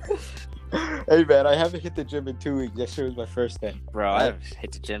 Hey man, I haven't hit the gym in 2 weeks. Yesterday was my first day. Bro, I've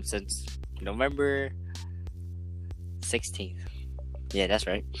hit the gym since November 16th. Yeah, that's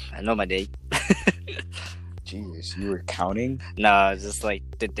right. I know my date. Jesus, you were counting? No, it's just like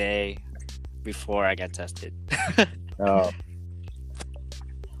the day before I got tested. Oh.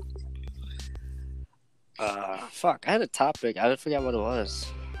 Fuck, I had a topic. I forgot what it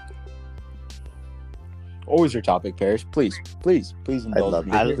was. What was your topic, Paris? Please indulge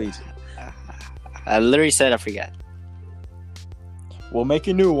me. Please. I literally said I forgot. We'll make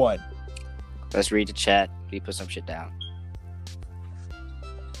a new one. Let's read the chat. We put some shit down.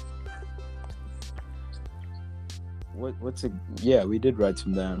 What's a... Yeah, we did write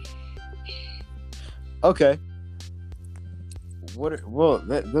some down. Okay.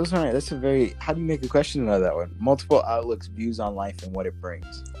 Those aren't... That's a very... How do you make a question out of that one? Multiple outlooks, views on life, and what it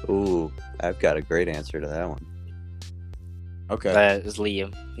brings. Ooh, I've got a great answer to that one. Okay. It's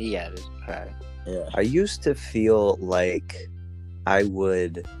Liam. He got it. All right. Yeah. I used to feel like I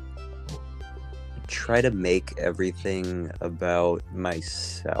would try to make everything about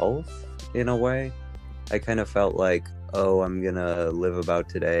myself in a way. I kind of felt like, oh, I'm gonna live about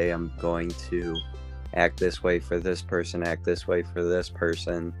today. I'm going to act this way for this person, act this way for this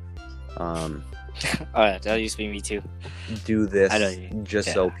person. That used to be me too. Do this Yeah.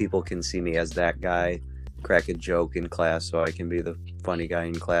 so people can see me as that guy. Crack a joke in class so I can be the funny guy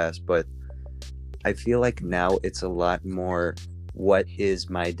in class. But I feel like now it's a lot more, what is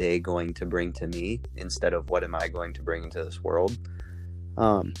my day going to bring to me instead of what am I going to bring into this world.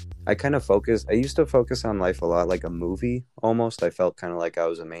 I used to focus on life a lot like a movie almost. I felt kind of like I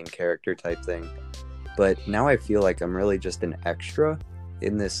was a main character type thing. But now I feel like I'm really just an extra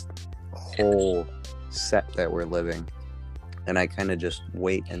in this whole set that we're living. And I kind of just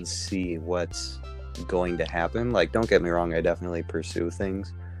wait and see what's going to happen. Like, don't get me wrong, I definitely pursue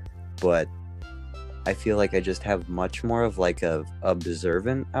things. But I feel like I just have much more of like a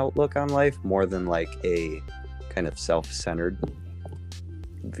observant outlook on life more than like a kind of self-centered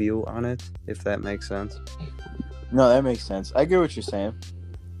view on it, if that makes sense. No, that makes sense. I get what you're saying.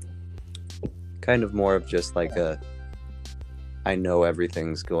 Kind of more of just like I know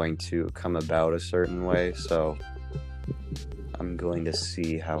everything's going to come about a certain way, so I'm going to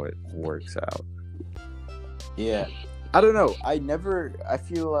see how it works out. Yeah. I don't know. I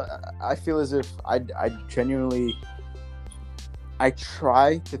feel as if I genuinely, I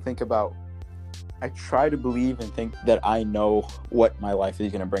try to think about, I try to believe and think that I know what my life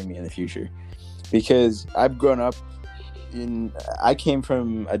is going to bring me in the future, because I've grown up I came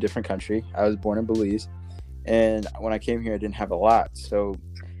from a different country. I was born in Belize, and when I came here, I didn't have a lot. So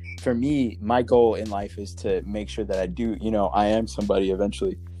for me, my goal in life is to make sure that I am somebody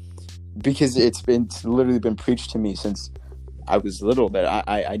eventually, because it's literally been preached to me since I was little that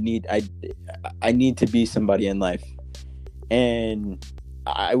I need to be somebody in life. And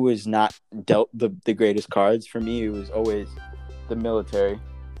I was not dealt the greatest cards. For me, it was always the military.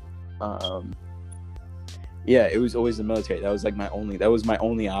 Yeah, it was always the military. That was my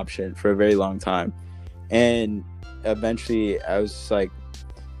only option for a very long time. And eventually I was just like,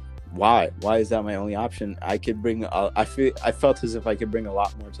 why is that my only option? I felt as if I could bring a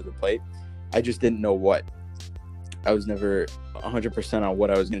lot more to the plate. I just didn't know what. I was never 100% on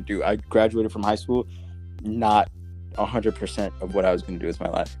what I was going to do. I graduated from high school not 100% of what I was going to do with my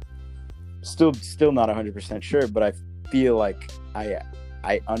life. Still not 100% sure, but I feel like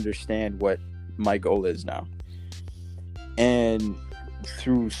I understand what my goal is now. And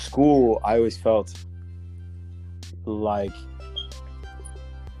through school, I always felt like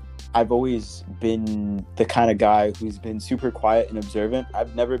I've always been the kind of guy who's been super quiet and observant.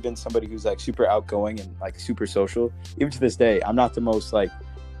 I've never been somebody who's like super outgoing and like super social. Even to this day, I'm not the most like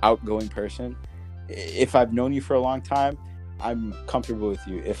outgoing person. If I've known you for a long time, I'm comfortable with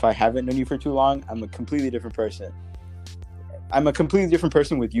you. If I haven't known you for too long, I'm a completely different person. I'm a completely different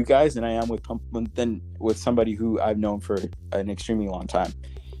person with you guys than I am with somebody who I've known for an extremely long time.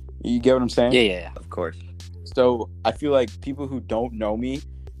 You get what I'm saying? Yeah. Of course. So I feel like people who don't know me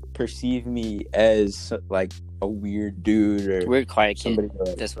perceive me as like a weird dude or weird quiet kid. Like,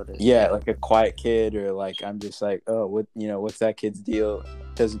 that's what it is. Yeah, like a quiet kid, or like I'm just like, oh, what's that kid's deal?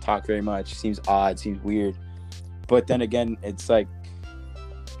 Doesn't talk very much, seems odd, seems weird. But then again, it's like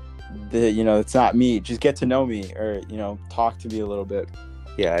it's not me. Just get to know me, or talk to me a little bit.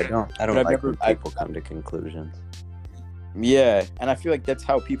 Yeah, I don't like when people come to conclusions. Yeah, and I feel like that's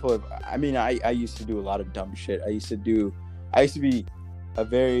how people have. I mean, I used to do a lot of dumb shit. I used to be a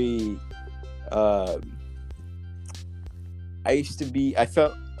very I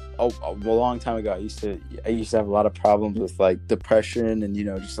felt a long time ago, I used to have a lot of problems with like depression and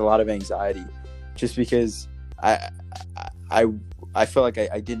just a lot of anxiety, just because I felt like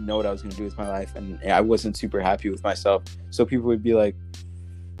I didn't know what I was going to do with my life, and I wasn't super happy with myself. So people would be like,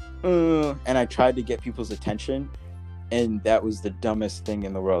 and I tried to get people's attention, and that was the dumbest thing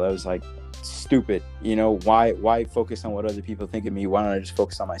in the world. I was like, stupid. Why focus on what other people think of me? Why don't I just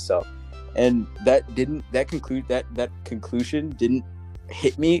focus on myself? And that conclusion didn't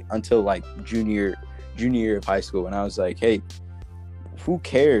hit me until like junior year of high school, when I was like, hey, who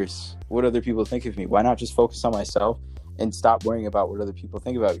cares what other people think of me? Why not just focus on myself and stop worrying about what other people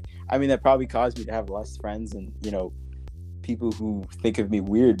think about me? I mean, that probably caused me to have less friends and people who think of me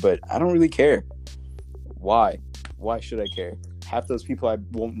weird, but I don't really care. Why should I care? Half those people I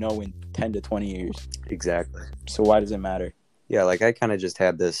won't know in 10 to 20 years. Exactly. So why does it matter? Yeah, like I kind of just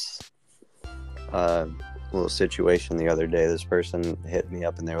had this little situation the other day. This person hit me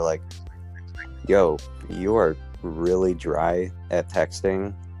up and they were like, yo, you are really dry at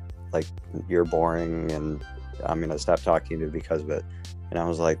texting. Like, you're boring and I'm going to stop talking to you because of it. And I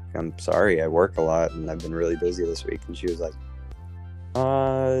was like, I'm sorry, I work a lot and I've been really busy this week. And she was like,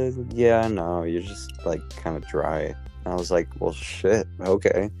 yeah, no, you're just like kind of dry. And I was like, well, shit,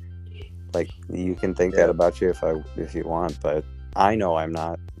 okay. Like, you can think that about you if you want, but I know I'm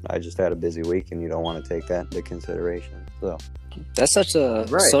not. I just had a busy week, and you don't want to take that into consideration. So that's such a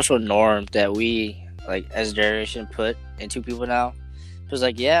social norm that we, like, as a generation, put into people now. It's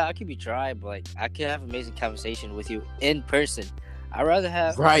like, yeah, I could be dry, but like, I could have amazing conversation with you in person. I'd rather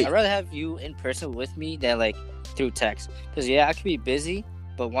have you in person with me than like through text. Because yeah, I could be busy,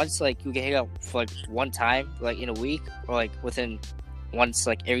 but once like you can hang out for like one time, like in a week, or like once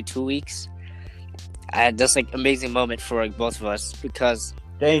like every 2 weeks, and that's like amazing moment for like both of us, because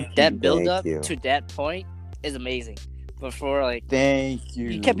that build up to that point is amazing. But for like, thank you.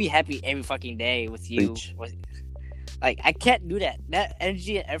 You can't be happy every fucking day with you. Like, I can't do that. That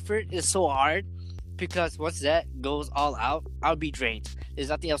energy and effort is so hard, because once that goes all out, I'll be drained. There's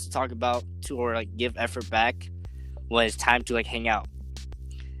nothing else to talk about or like give effort back when it's time to like hang out.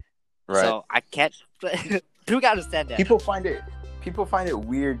 Right. So I can't. People gotta understand that. People find it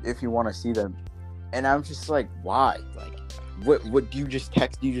weird if you want to see them, and I'm just like, why? Like, what do you just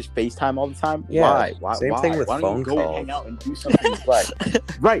text? Do you just FaceTime all the time? Yeah. Why? Same thing with phone calls. Hang out and do something like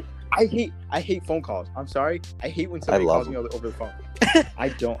right. I hate phone calls. I'm sorry. I hate when I somebody love calls me over the phone. I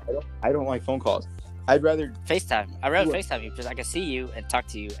don't like phone calls. I'd rather FaceTime. I'd rather Look. FaceTime you because I can see you and talk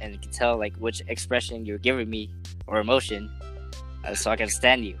to you and can tell like which expression you're giving me or emotion, so I can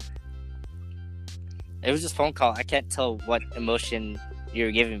understand you. If it was just phone call, I can't tell what emotion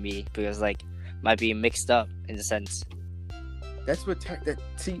you're giving me because like might be mixed up in a sense. that's what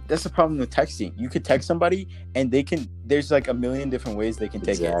that's the problem with texting. You could text somebody and they can. There's like a million different ways they can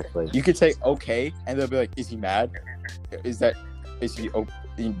take Exactly. it. You could say okay, and they'll be like, "Is he mad? Is he?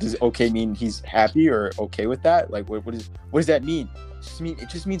 Does okay mean he's happy or okay with that? Like, what does that mean? It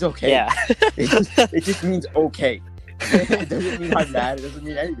just means okay. Yeah. It just means okay. It doesn't mean I'm mad. It doesn't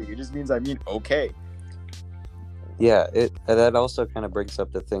mean anything. It just means I mean okay. Yeah, that also kind of brings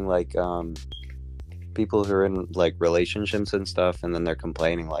up the thing like people who are in like relationships and stuff, and then they're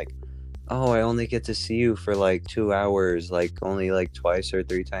complaining like, "Oh, I only get to see you for like 2 hours, like only like twice or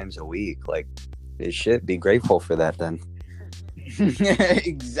 3 times a week." Like, shit, be grateful for that then.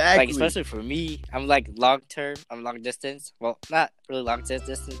 Exactly. Like especially for me, I'm like long term. I'm long distance. Well, not really long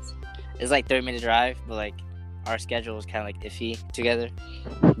distance. It's like 30-minute drive, but like our schedule is kind of like iffy together.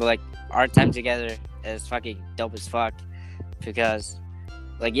 But like our time together is fucking dope as fuck because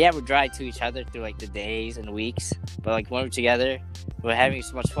like yeah, we drive to each other through like the days and weeks, but like when we're together, we're having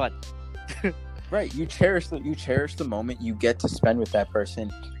so much fun. Right. You cherish the moment you get to spend with that person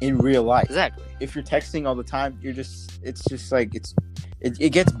in real life. Exactly. If you're texting all the time, it's just like it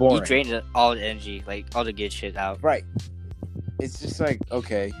gets boring. You drain all the energy, like all the good shit out. Right. It's just like,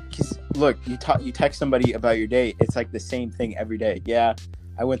 okay, because look, you text somebody about your day. It's like the same thing every day. Yeah,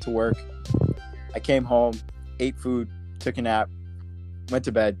 I went to work. I came home, ate food, took a nap, went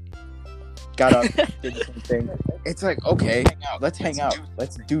to bed, got up, did the same thing. It's like, okay, let's hang out.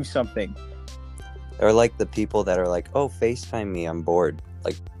 Let's do something. Or like the people that are like, "Oh, FaceTime me, I'm bored."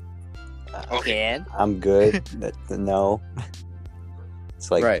 Like, Okay, and I'm good. No. It's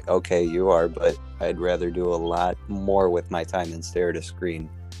like, Right. okay, you are, but I'd rather do a lot more with my time than stare at a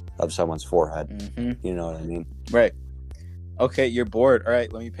screen of someone's forehead. Mm-hmm. You know what I mean? Right. Okay, you're bored. All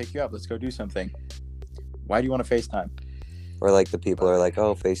right, let me pick you up. Let's go do something. Why do you want to FaceTime? Or like the people are like,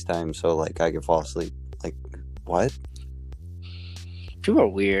 "Oh, FaceTime, so like I can fall asleep." Like, what? people are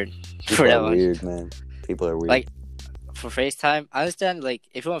weird. People For that are one. weird, man. People are weird. Like for FaceTime, I understand. Like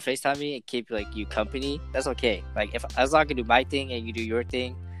if you want to FaceTime me and keep like you company, that's okay. Like if as long as I can do my thing and you do your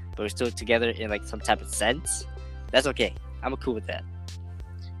thing, but we're still together in like some type of sense, that's okay. I'm cool with that.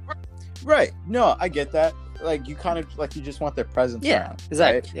 Right. No, I get that. Like you kind of like you just want their presence. Yeah, around,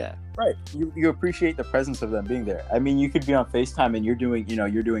 exactly. Right? Yeah. Right. You appreciate the presence of them being there. I mean, you could be on FaceTime and you're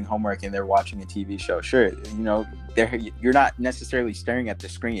doing homework and they're watching a TV show. Sure, you're not necessarily staring at the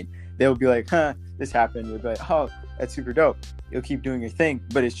screen. They'll be like, "Huh, this happened." You'll be like, "Oh, that's super dope." You'll keep doing your thing,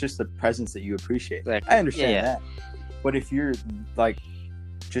 but it's just the presence that you appreciate. Exactly. I understand Yeah. that. But if you're like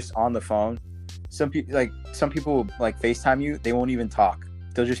just on the phone, some people will like FaceTime you. They won't even talk.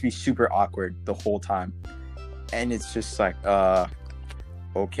 They'll just be super awkward the whole time. And it's just like,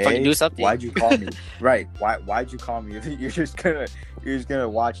 okay, Fucking do something. Why'd you call me? Right? Why'd you call me? You're just gonna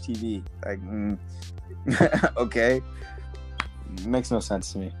watch TV. Like, okay, makes no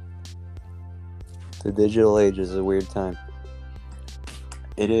sense to me. The digital age is a weird time.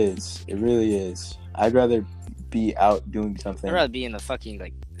 It is. It really is. I'd rather be out doing something. I'd rather be in the fucking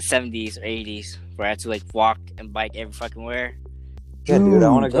like 70s or 80s where I had to like walk and bike every fucking where. Yeah, dude, I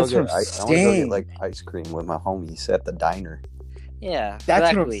want to go that's get. what I'm I want to go saying. get like ice cream with my homies at the diner. Yeah,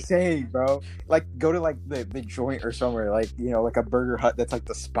 That's exactly. what I'm saying, bro. Like, go to like the joint or somewhere, like like a Burger Hut. That's like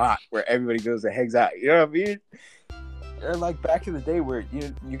the spot where everybody goes and hangs out. You know what I mean? Or like back in the day where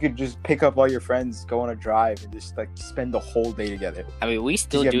you could just pick up all your friends, go on a drive, and just like spend the whole day together. I mean, we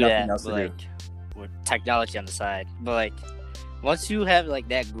still You have do nothing that, else but to do. like with technology on the side. But like once you have like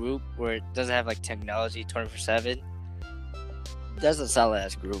that group where it doesn't have like technology 24/7, that's a solid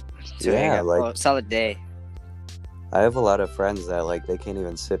ass group. So Yeah, like- solid day. I have a lot of friends that like they can't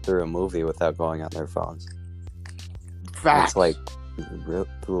even sit through a movie without going on their phones. Facts. It's like,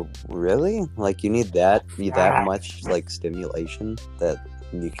 really? Like you need that much like stimulation that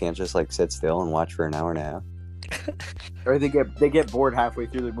you can't just like sit still and watch for an hour and a half. Or they get bored halfway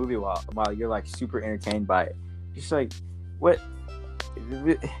through the movie while you're like super entertained by it. Just like, what?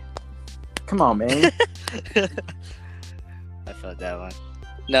 Come on, man. I felt that one.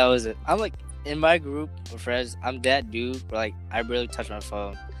 No, it wasn't. I'm like in my group of friends. I'm that dude where like I barely touch my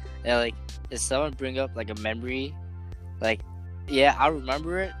phone, and like if someone bring up like a memory, like yeah, I'll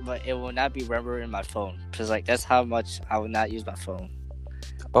remember it, but it will not be remembered in my phone because like that's how much I will not use my phone.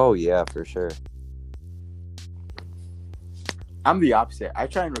 Oh yeah, for sure. I'm the opposite. I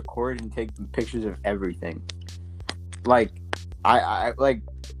try and record and take pictures of everything. Like, I like,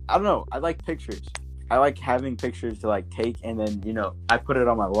 I don't know. I like pictures. I like having pictures to like take, and then I put it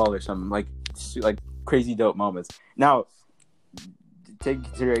on my wall or something. Like crazy dope moments. Now, take into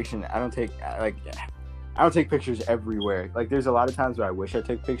consideration. I don't take pictures everywhere. Like, there's a lot of times where I wish I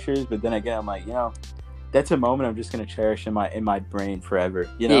took pictures, but then again, I'm like, that's a moment I'm just gonna cherish in my brain forever.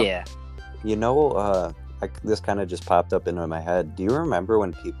 Yeah. This kind of just popped up into my head. Do you remember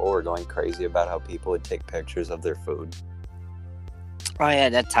when people were going crazy about how people would take pictures of their food? Oh yeah,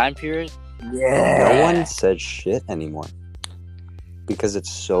 that time period. Yeah. No one says shit anymore because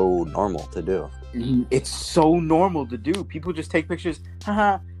it's so normal to do. It's so normal to do. People just take pictures.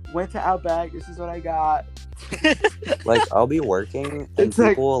 Haha, went to Outback. This is what I got. Like, I'll be working and It's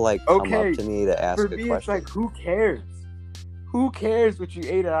like, people will like come okay, up to me to ask for a me, question. it's like, who cares? Who cares what you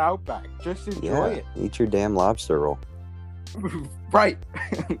ate at Outback? Just enjoy it. Eat your damn lobster roll. Right.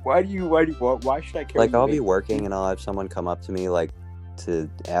 Why should I care? Like, I'll be working and I'll have someone come up to me like to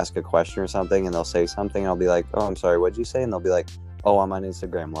ask a question or something, and they'll say something and I'll be like, oh, I'm sorry, what'd you say? And they'll be like, oh, I'm on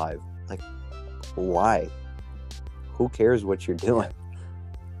Instagram Live. Like, why? Who cares what you're doing?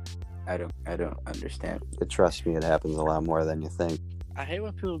 I don't understand. Trust me, it happens a lot more than you think. I hate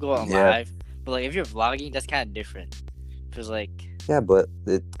when people go on live, but like if you're vlogging, that's kind of different. Because like, Yeah, but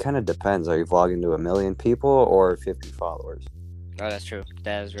it kind of depends. Are you vlogging to 1 million people or 50 followers? oh, that's true.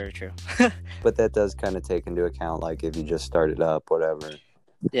 That is very true. But that does kind of take into account, like, if you just started up, whatever.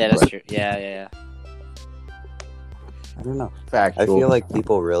 Yeah, that's true. Yeah. I don't know. Factual. I feel like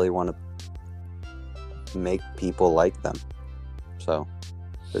people really want to make people like them. So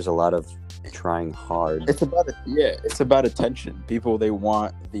there's a lot of trying hard. It's about attention. People, they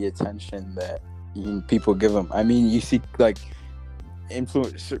want the attention that people give them. I mean, you see like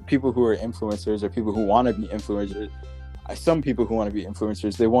people who are influencers or people who want to be influencers. Some people who want to be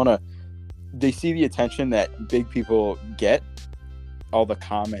influencers, they see the attention that big people get. All the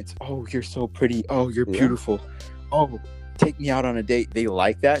comments. Oh, you're so pretty. Oh, you're beautiful. Oh, take me out on a date. They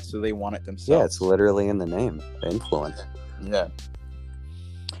like that, so they want it themselves. Yeah, it's literally in the name. Influence. Yeah.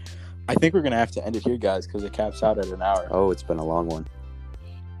 I think we're gonna have to end it here, guys, because it caps out at an hour. Oh, it's been a long one.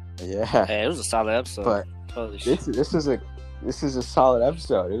 Yeah. Hey, it was a solid episode. But holy shit. this is a solid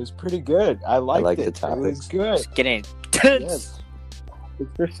episode. It was pretty good. I liked like it. the topics. It was good. It's getting tense. Yes.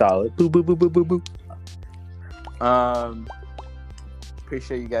 They're solid. Boo boo boo boo boo boo.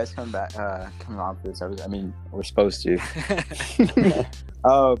 Appreciate you guys coming on for this episode. I mean, we're supposed to.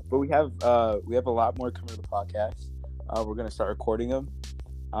 But we have a lot more coming to the podcast. We're gonna start recording them.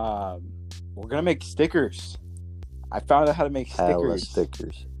 We're gonna make stickers. I found out how to make Hella stickers.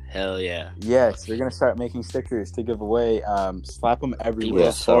 stickers. Hell yeah. Yes, we're gonna start making stickers to give away. Slap them everywhere.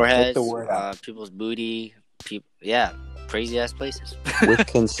 People's So get foreheads, the word out. people's booty, crazy ass places. With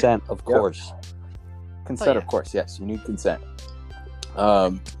consent, of course. Consent, yeah. of course. Yes, you need consent.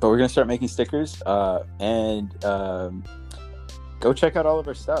 But we're gonna start making stickers. And go check out all of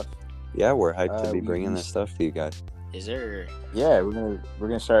our stuff. Yeah, we're hyped to be we- bringing we- this stuff to you guys. Is there? Yeah, we're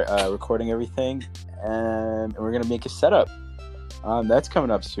gonna start recording everything, and we're gonna make a setup. That's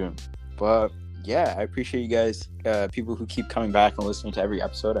coming up soon. But yeah, I appreciate you guys, people who keep coming back and listening to every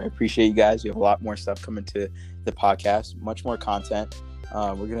episode. I appreciate you guys. We have a lot more stuff coming to the podcast, much more content.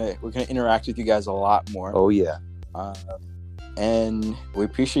 We're gonna interact with you guys a lot more. Oh yeah. And we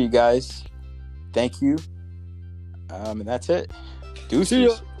appreciate you guys. Thank you. And that's it.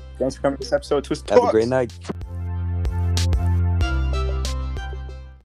 Deuces. Thanks for coming to this episode. Twist Have a Talks. great night.